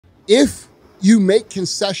If you make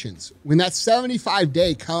concessions, when that 75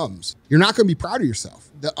 day comes, you're not going to be proud of yourself.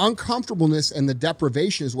 The uncomfortableness and the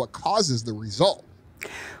deprivation is what causes the result.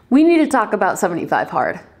 We need to talk about 75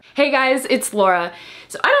 hard. Hey guys, it's Laura.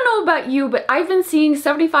 So I don't know about you, but I've been seeing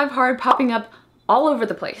 75 hard popping up all over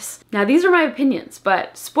the place. Now these are my opinions,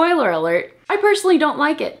 but spoiler alert, I personally don't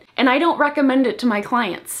like it, and I don't recommend it to my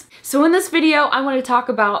clients. So in this video, I want to talk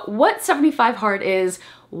about what 75 hard is,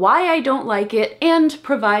 why I don't like it, and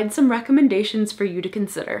provide some recommendations for you to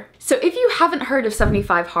consider. So if you haven't heard of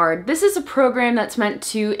 75 hard, this is a program that's meant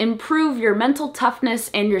to improve your mental toughness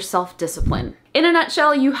and your self-discipline. In a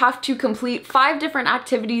nutshell, you have to complete 5 different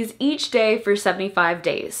activities each day for 75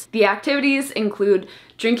 days. The activities include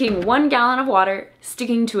drinking 1 gallon of water,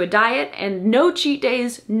 sticking to a diet, and no cheat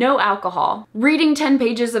days, no alcohol, reading 10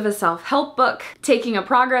 pages of a self-help book, taking a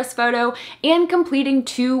progress photo, and completing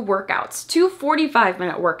 2 workouts, 2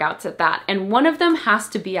 45-minute workouts at that, and one of them has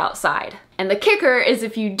to be outside. And the kicker is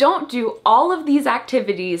if you don't do all of these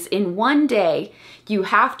activities in one day, you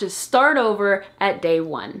have to start over at day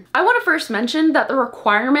 1. I want to first mention that the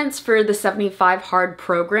requirements for the 75 hard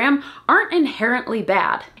program aren't inherently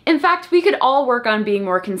bad. In fact, we could all work on being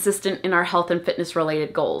more consistent in our health and fitness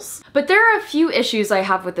related goals. But there are a few issues I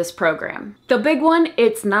have with this program. The big one,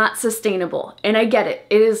 it's not sustainable. And I get it,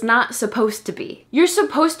 it is not supposed to be. You're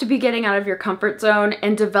supposed to be getting out of your comfort zone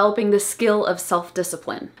and developing the skill of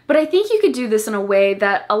self-discipline. But I think you could do this in a way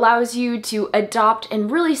that allows you to adopt and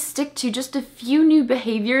really stick to just a few new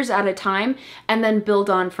behaviors at a time and then build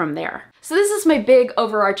on from there. So this is my big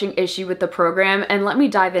overarching issue with the program, and let me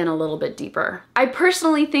dive in a little bit deeper. I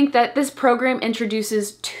personally think that this program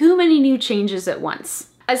introduces too many new changes at once.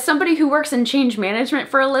 As somebody who works in change management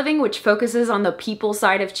for a living, which focuses on the people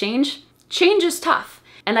side of change is tough,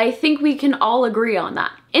 and I think we can all agree on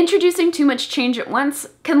that. Introducing too much change at once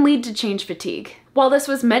can lead to change fatigue. While this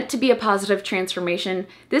was meant to be a positive transformation,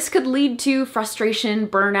 this could lead to frustration,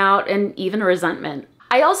 burnout, and even resentment.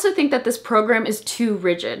 I also think that this program is too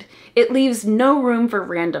rigid. It leaves no room for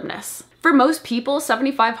randomness. For most people,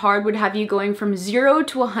 75 hard would have you going from 0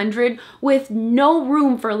 to 100 with no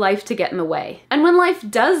room for life to get in the way. And when life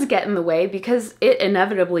does get in the way, because it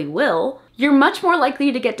inevitably will, you're much more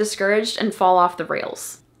likely to get discouraged and fall off the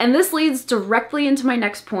rails. And this leads directly into my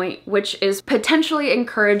next point, which is potentially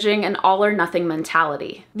encouraging an all or nothing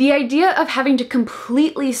mentality. The idea of having to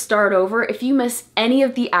completely start over if you miss any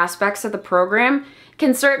of the aspects of the program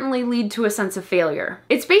can certainly lead to a sense of failure.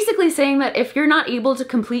 It's basically saying that if you're not able to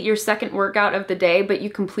complete your second workout of the day, but you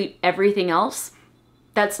complete everything else,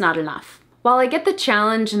 that's not enough. While I get the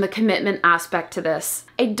challenge and the commitment aspect to this,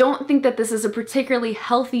 I don't think that this is a particularly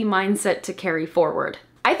healthy mindset to carry forward.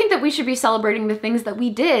 I think that we should be celebrating the things that we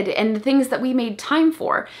did and the things that we made time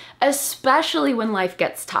for, especially when life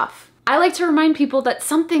gets tough. I like to remind people that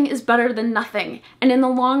something is better than nothing, and in the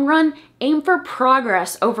long run, aim for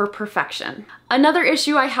progress over perfection. Another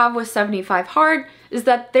issue I have with 75 hard is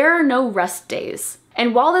that there are no rest days.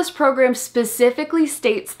 And while this program specifically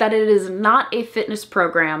states that it is not a fitness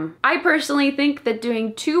program, I personally think that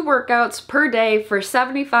doing 2 workouts per day for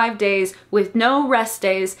 75 days with no rest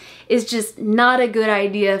days is just not a good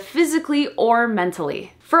idea physically or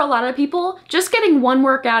mentally. For a lot of people, just getting 1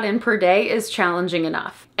 workout in per day is challenging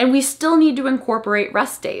enough. And we still need to incorporate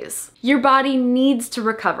rest days. Your body needs to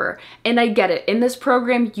recover, and I get it. In this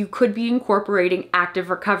program, you could be incorporating active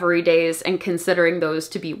recovery days and considering those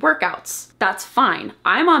to be workouts. That's fine.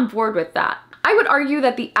 I'm on board with that. I would argue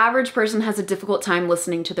that the average person has a difficult time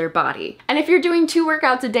listening to their body. And if you're doing 2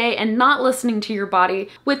 workouts a day and not listening to your body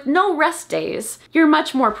with no rest days, you're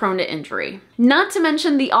much more prone to injury. Not to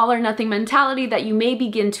mention the all or nothing mentality that you may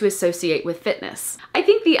begin to associate with fitness. I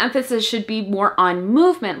think the emphasis should be more on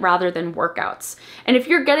movement rather than workouts. And if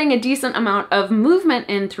you're getting a decent amount of movement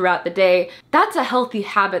in throughout the day, that's a healthy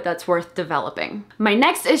habit that's worth developing. My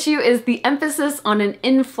next issue is the emphasis on an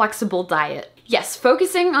inflexible diet. Yes,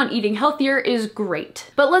 focusing on eating healthier is great,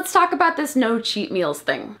 but let's talk about this no cheat meals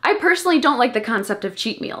thing. I personally don't like the concept of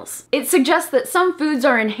cheat meals. It suggests that some foods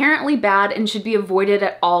are inherently bad and should be avoided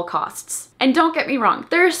at all costs. And don't get me wrong,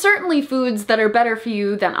 there are certainly foods that are better for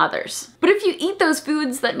you than others. But if you eat those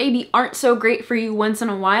foods that maybe aren't so great for you once in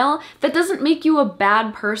a while, that doesn't make you a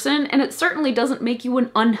bad person, and it certainly doesn't make you an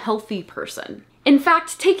unhealthy person. In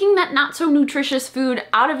fact, taking that not so nutritious food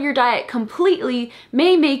out of your diet completely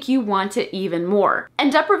may make you want it even more.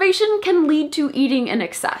 And deprivation can lead to eating in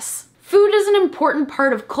excess. Food is an important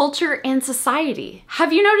part of culture and society.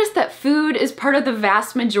 Have you noticed that food is part of the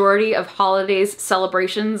vast majority of holidays,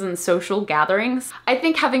 celebrations, and social gatherings? I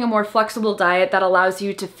think having a more flexible diet that allows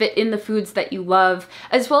you to fit in the foods that you love,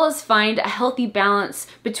 as well as find a healthy balance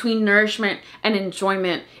between nourishment and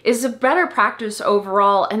enjoyment, is a better practice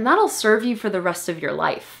overall, and that'll serve you for the rest of your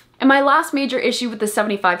life. And my last major issue with the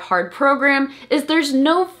 75 Hard program is there's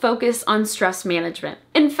no focus on stress management.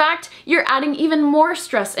 In fact, you're adding even more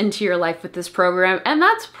stress into your life with this program, and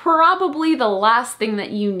that's probably the last thing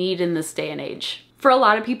that you need in this day and age. For a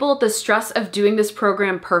lot of people, the stress of doing this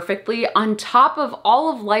program perfectly, on top of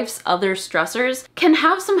all of life's other stressors, can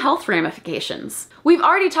have some health ramifications. We've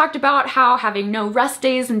already talked about how having no rest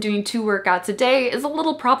days and doing 2 workouts a day is a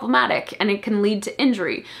little problematic and it can lead to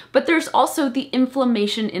injury, but there's also the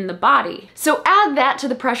inflammation in the body. So add that to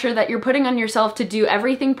the pressure that you're putting on yourself to do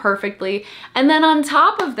everything perfectly, and then on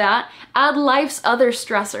top of that, add life's other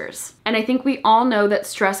stressors. And I think we all know that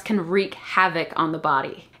stress can wreak havoc on the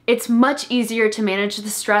body. It's much easier to manage the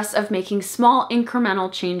stress of making small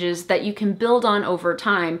incremental changes that you can build on over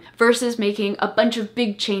time versus making a bunch of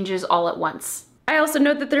big changes all at once. I also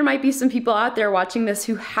note that there might be some people out there watching this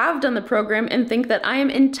who have done the program and think that I am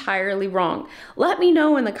entirely wrong. Let me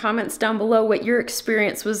know in the comments down below what your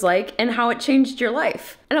experience was like and how it changed your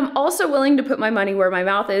life. And I'm also willing to put my money where my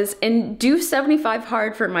mouth is and do 75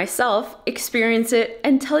 Hard for myself, experience it,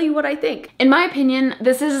 and tell you what I think. In my opinion,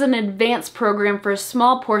 this is an advanced program for a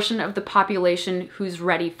small portion of the population who's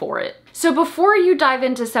ready for it. So before you dive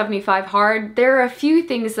into 75 Hard, there are a few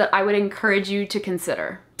things that I would encourage you to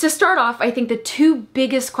consider. To start off, I think the 2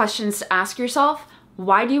 biggest questions to ask yourself: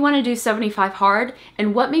 why do you want to do 75 Hard?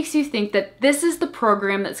 And what makes you think that this is the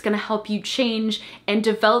program that's going to help you change and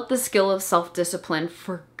develop the skill of self-discipline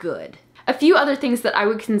for good? A few other things that I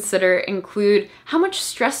would consider include: how much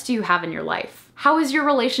stress do you have in your life? How is your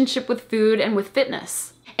relationship with food and with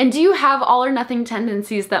fitness? And do you have all or nothing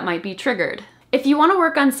tendencies that might be triggered? If you want to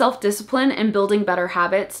work on self-discipline and building better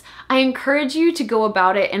habits, I encourage you to go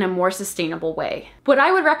about it in a more sustainable way. What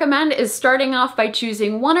I would recommend is starting off by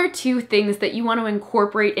choosing 1 or 2 things that you want to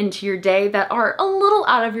incorporate into your day that are a little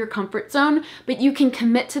out of your comfort zone, but you can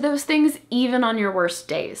commit to those things even on your worst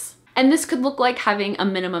days. And this could look like having a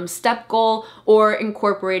minimum step goal or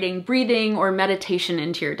incorporating breathing or meditation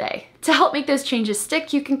into your day. To help make those changes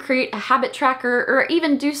stick, you can create a habit tracker or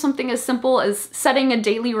even do something as simple as setting a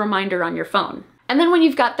daily reminder on your phone. And then when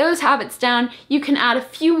you've got those habits down, you can add a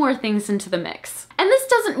few more things into the mix. And this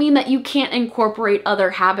doesn't mean that you can't incorporate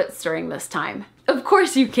other habits during this time. Of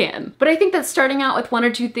course you can. But I think that starting out with 1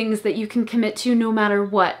 or 2 things that you can commit to no matter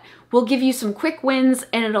what will give you some quick wins,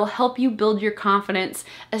 and it'll help you build your confidence,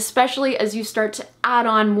 especially as you start to add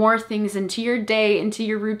on more things into your day, into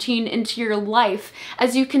your routine, into your life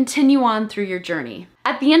as you continue on through your journey.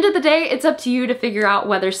 At the end of the day, it's up to you to figure out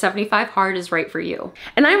whether 75 Hard is right for you.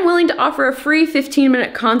 And I'm willing to offer a free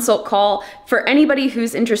 15-minute consult call for anybody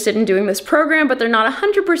who's interested in doing this program, but they're not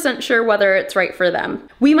 100% sure whether it's right for them.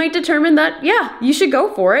 We might determine that, yeah, you should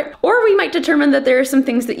go for it, or we might determine that there are some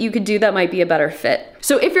things that you could do that might be a better fit.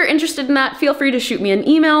 So if you're interested in that, feel free to shoot me an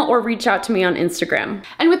email or reach out to me on Instagram.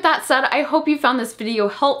 And with that said, I hope you found this video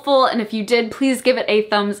helpful, and if you did, please give it a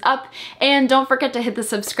thumbs up, and don't forget to hit the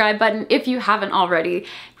subscribe button if you haven't already.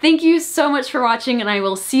 Thank you so much for watching, and I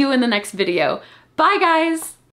will see you in the next video. Bye guys!